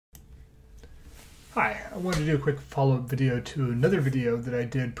Hi, I wanted to do a quick follow-up video to another video that I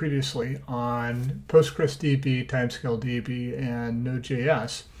did previously on PostgresDB, TimescaleDB, and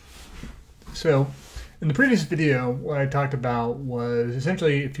Node.js. So in the previous video, what I talked about was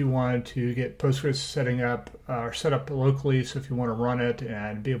essentially if you wanted to get Postgres set up locally, so if you want to run it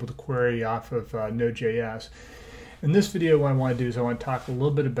and be able to query off of Node.js. In this video, what I want to do is I want to talk a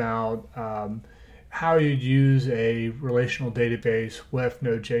little bit about how you use a relational database with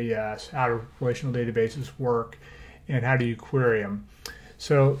Node.js, how do relational databases work, and how do you query them.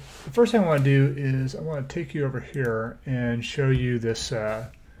 So the first thing I want to do is I want to take you over here and show you this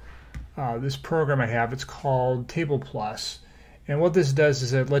this program I have. It's called Table Plus, and what this does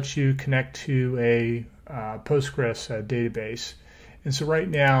is it lets you connect to a Postgres database. And so right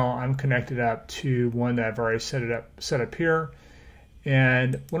now I'm connected up to one that I've already set up here.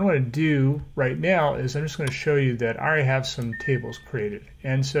 And what I'm going to do right now is I'm just going to show you that I already have some tables created.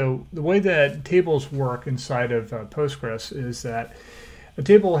 And so the way that tables work inside of Postgres is that a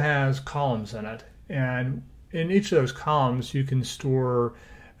table has columns in it. And in each of those columns, you can store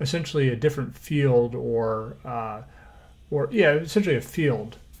essentially a different field essentially a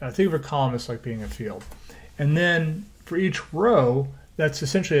field. Think of a column as like being a field. And then for each row, it's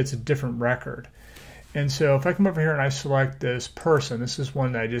a different record. And so if I come over here and I select this person, this is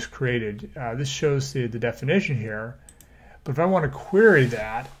one that I just created. This shows the definition here. But if I want to query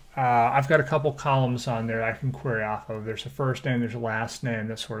that, I've got a couple columns on there I can query off of. There's a first name, there's a last name,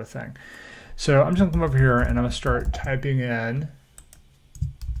 that sort of thing. So I'm just going to come over here and I'm going to start typing in,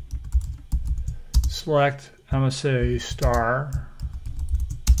 select, I'm going to say star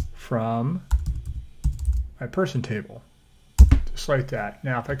from my person table. Just like that.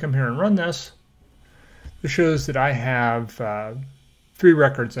 Now if I come here and run this, it shows that I have 3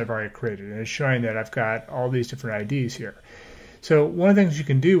 records I've already created, and it's showing that I've got all these different IDs here. So one of the things you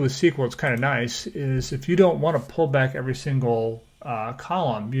can do with SQL, it's kind of nice, is if you don't want to pull back every single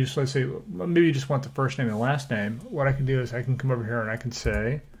column, you just, let's say, maybe you just want the first name and the last name, what I can do is I can come over here and I can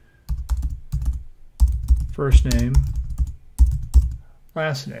say first name,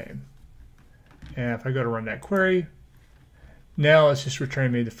 last name. And if I go to run that query, now it's just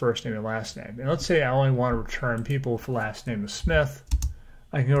returning me the first name and last name. And let's say I only want to return people with the last name of Smith.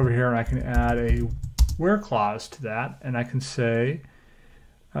 I can go over here and I can add a where clause to that, and I can say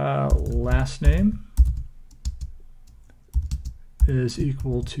last name is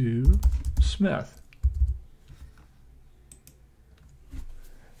equal to Smith.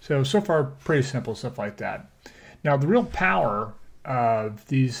 So far pretty simple stuff like that. Now the real power of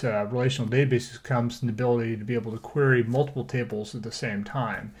these relational databases comes in the ability to be able to query multiple tables at the same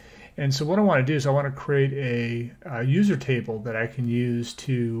time. And so what I want to do is I want to create a user table that I can use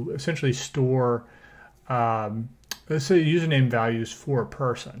to essentially store, let's say, username values for a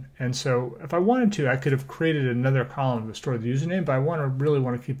person. And so if I wanted to, I could have created another column to store the username, but I really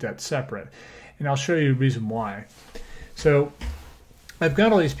want to keep that separate. And I'll show you the reason why. So I've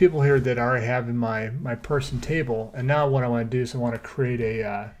got all these people here that I already have in my person table, and now what I want to do is I want to create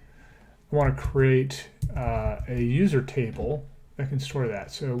a user table that can store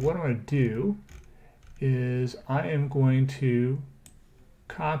that. So what I'm going to do is I am going to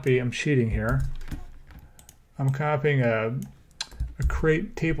copy. I'm cheating here. I'm copying a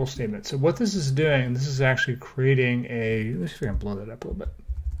create table statement. So what this is doing, this is actually creating a. Let's see if I can blow that up a little bit.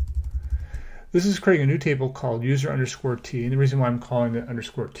 This is creating a new table called user_t, and the reason why I'm calling it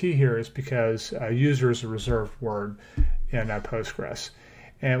 _t here is because user is a reserved word in Postgres.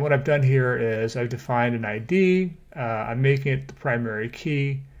 And what I've done here is I've defined an ID, I'm making it the primary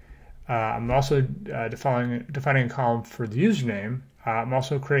key, I'm also defining a column for the username, I'm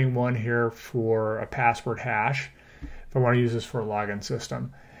also creating one here for a password hash if I want to use this for a login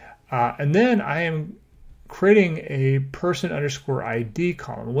system. And then I am creating a person_ID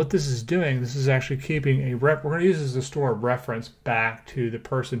column. What this is doing, this is actually keeping we're going to use this to store a reference back to the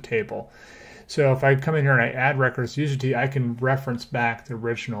person table. So if I come in here and I add records to user T, I can reference back the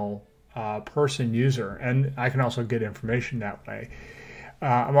original person user, and I can also get information that way.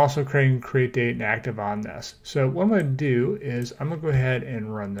 I'm also creating create date and active on this. So what I'm going to do is I'm going to go ahead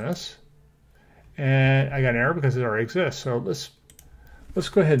and run this, and I got an error because it already exists. So let's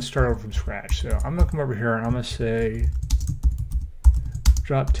go ahead and start over from scratch. So I'm going to come over here and I'm going to say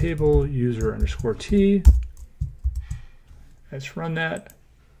drop table user_t. Let's run that.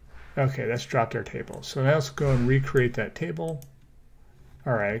 Okay, that's dropped our table. So now let's go and recreate that table.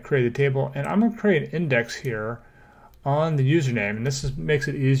 All right, create the table, and I'm going to create an index here on the username, and this makes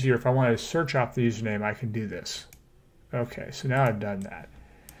it easier. If I want to search off the username, I can do this. Okay, so now I've done that.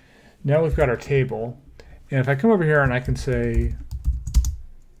 Now we've got our table, and if I come over here and I can say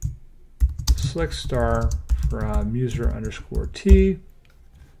select star from user underscore t.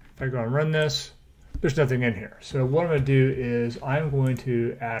 If I go and run this, there's nothing in here. So what I'm going to do is I'm going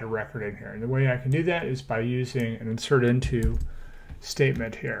to add a record in here. And the way I can do that is by using an insert into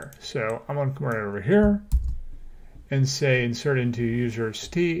statement here. So I'm going to come right over here and say insert into users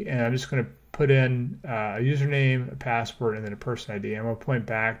t, and I'm just going to put in a username, a password, and then a person ID. I'm going to point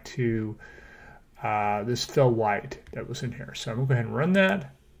back to this Phil White that was in here. So I'm going to go ahead and run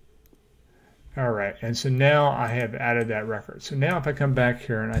that. All right, and so now I have added that record. So now if I come back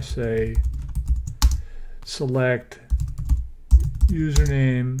here and I say select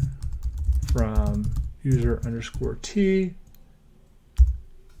username from user underscore t,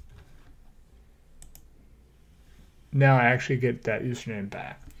 now I actually get that username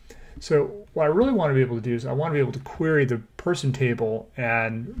back. So what I really want to be able to do is I want to be able to query the person table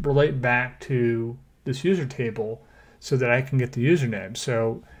and relate back to this user table so that I can get the username.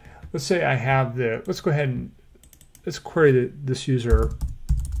 So let's say I have the, let's go ahead and let's query this user,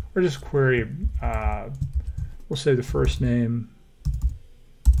 or just query, we'll say the first name,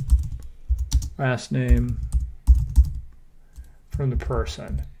 last name from the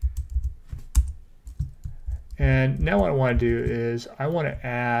person. And now what I want to do is I want to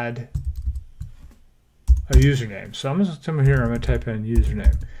add a username. So I'm going to come here, I'm going to type in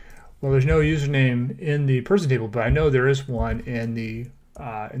username. Well, there's no username in the person table, but I know there is one in the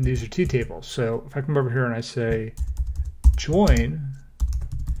user t table. So if I come over here and I say join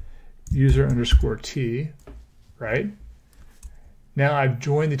user underscore t, right? Now I've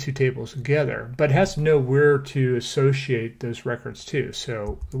joined the two tables together, but it has to know where to associate those records to.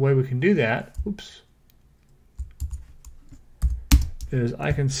 So the way we can do that, oops, is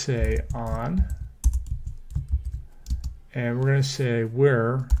I can say on, and we're going to say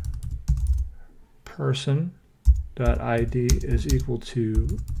where person.id is equal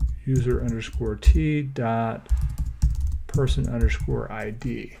to user underscore t dot person underscore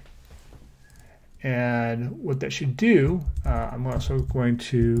id. And what that should do, I'm also going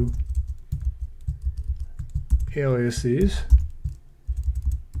to alias these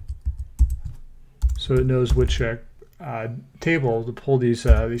so it knows which table to pull these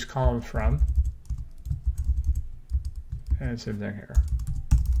columns from. And same thing here.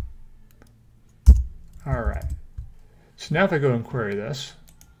 All right. So now if I go and query this,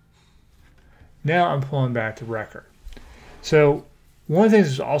 now I'm pulling back the record. So one of the things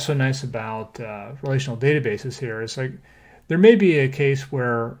that's also nice about relational databases here is like there may be a case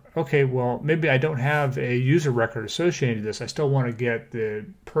where, okay, well, maybe I don't have a user record associated to this. I still want to get the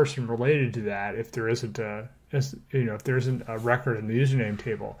person related to that if there isn't a, if there isn't a record in the username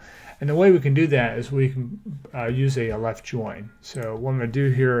table. And the way we can do that is we can use a left join. So what I'm going to do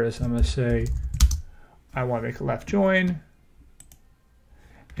here is I'm going to say I want to make a left join.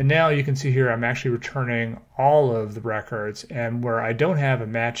 And now you can see here I'm actually returning all of the records, and where I don't have a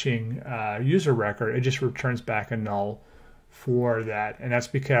matching user record, it just returns back a null for that. And that's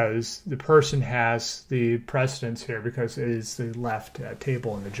because the person has the precedence here because it is the left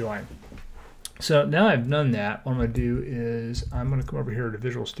table in the join. So now I've done that, what I'm going to do is I'm going to come over here to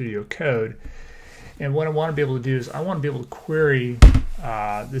Visual Studio Code, and what I want to be able to do is I want to be able to query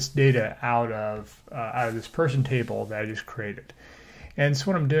this data out of this person table that I just created. And so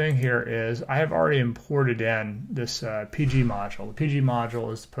what I'm doing here is I have already imported in this PG module. The PG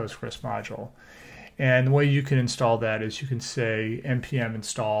module is the Postgres module. And the way you can install that is you can say npm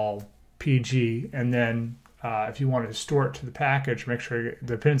install PG, and then if you want to store it to the package, make sure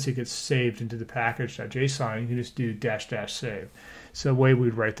the dependency gets saved into the package.json, you can just do --save. So the way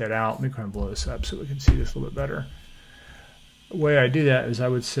we'd write that out, let me go ahead and blow this up so we can see this a little bit better. The way I do that is I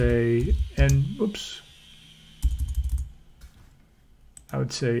would say, I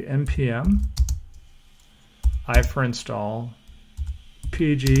would say npm I for install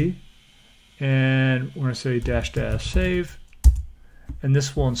PG, and we're going to say --save, and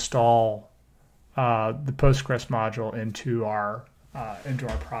this will install the Postgres module into our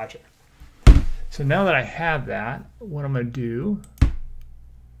project. So now that I have that, what I'm going to do,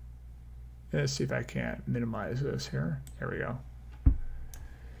 let's see if I can't minimize this here. There we go.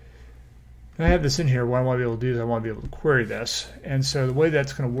 I have this in here. What I want to be able to do is I want to be able to query this. And so the way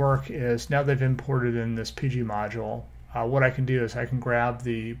that's going to work is now they've imported in this PG module, what I can do is I can grab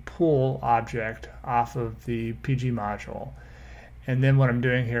the pool object off of the PG module. And then what I'm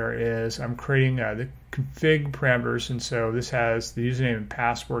doing here is I'm creating the config parameters. And so this has the username and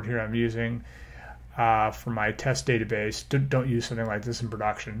password here I'm using for my test database. Don't use something like this in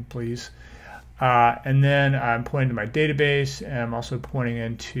production, please. And then I'm pointing to my database, and I'm also pointing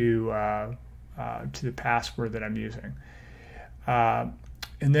into to the password that I'm using.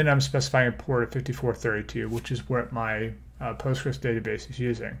 And then I'm specifying a port of 5432, which is what my Postgres database is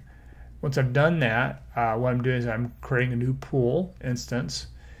using. Once I've done that, what I'm doing is I'm creating a new pool instance.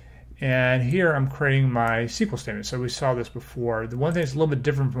 And here I'm creating my SQL statement. So we saw this before. The one thing that's a little bit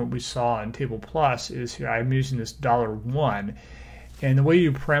different from what we saw in Table Plus is here I'm using this $1. And the way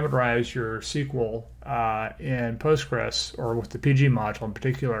you parameterize your SQL in Postgres, or with the PG module in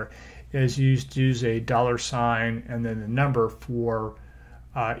particular, is you use a $sign and then the number for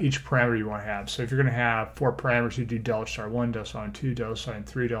each parameter you want to have. So if you're going to have 4 parameters, you do $1, $2,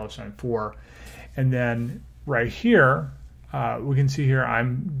 $3, $4. And then right here, we can see here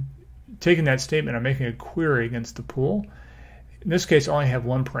I'm taking that statement, I'm making a query against the pool. In this case, I only have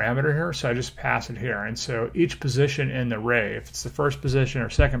 1 parameter here, so I just pass it here. And so each position in the array, if it's the first position or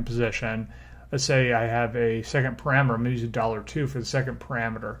second position, let's say I have a second parameter, I'm going to use $2 for the second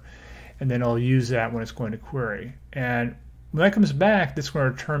parameter, and then I'll use that when it's going to query. And when that comes back, that's going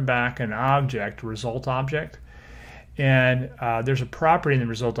to return back an object, a result object. And there's a property in the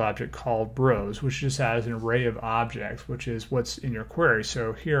result object called rows, which just has an array of objects, which is what's in your query.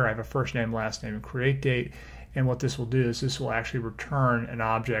 So here I have a first name, last name, and create date. And what this will do is this will actually return an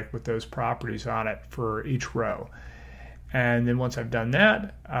object with those properties on it for each row. And then once I've done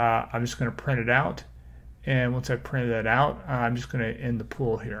that, I'm just going to print it out. And once I've printed that out, I'm just going to end the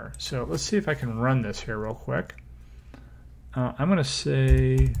pool here. So let's see if I can run this here real quick. I'm going to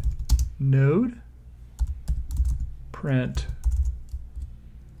say node print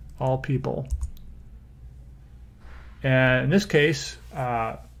all people. And in this case,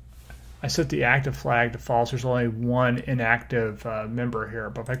 I set the active flag to false. There's only 1 inactive member here.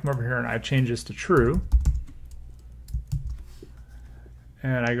 But if I come over here and I change this to true,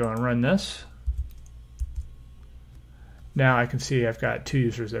 and I go and run this, now I can see I've got 2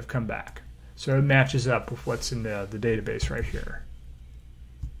 users that have come back. So it matches up with what's in the database right here.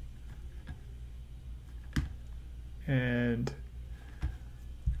 And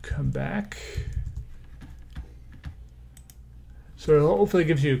come back. So hopefully it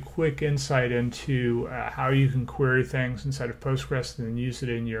gives you a quick insight into how you can query things inside of Postgres and then use it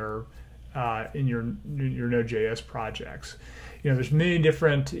in your Node.js projects. There's many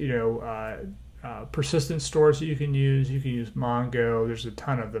different persistent stores that you can use. You can use Mongo. There's a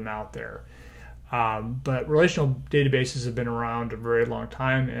ton of them out there. But relational databases have been around a very long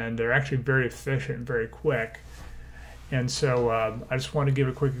time, and they're actually very efficient and very quick. And so I just want to give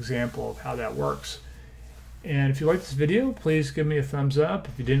a quick example of how that works. And if you like this video, please give me a thumbs up.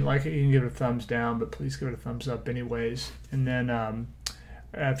 If you didn't like it, you can give it a thumbs down, but please give it a thumbs up anyways. And then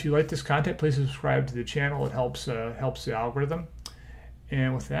if you like this content, please subscribe to the channel. It helps the algorithm.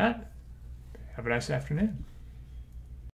 And with that, have a nice afternoon.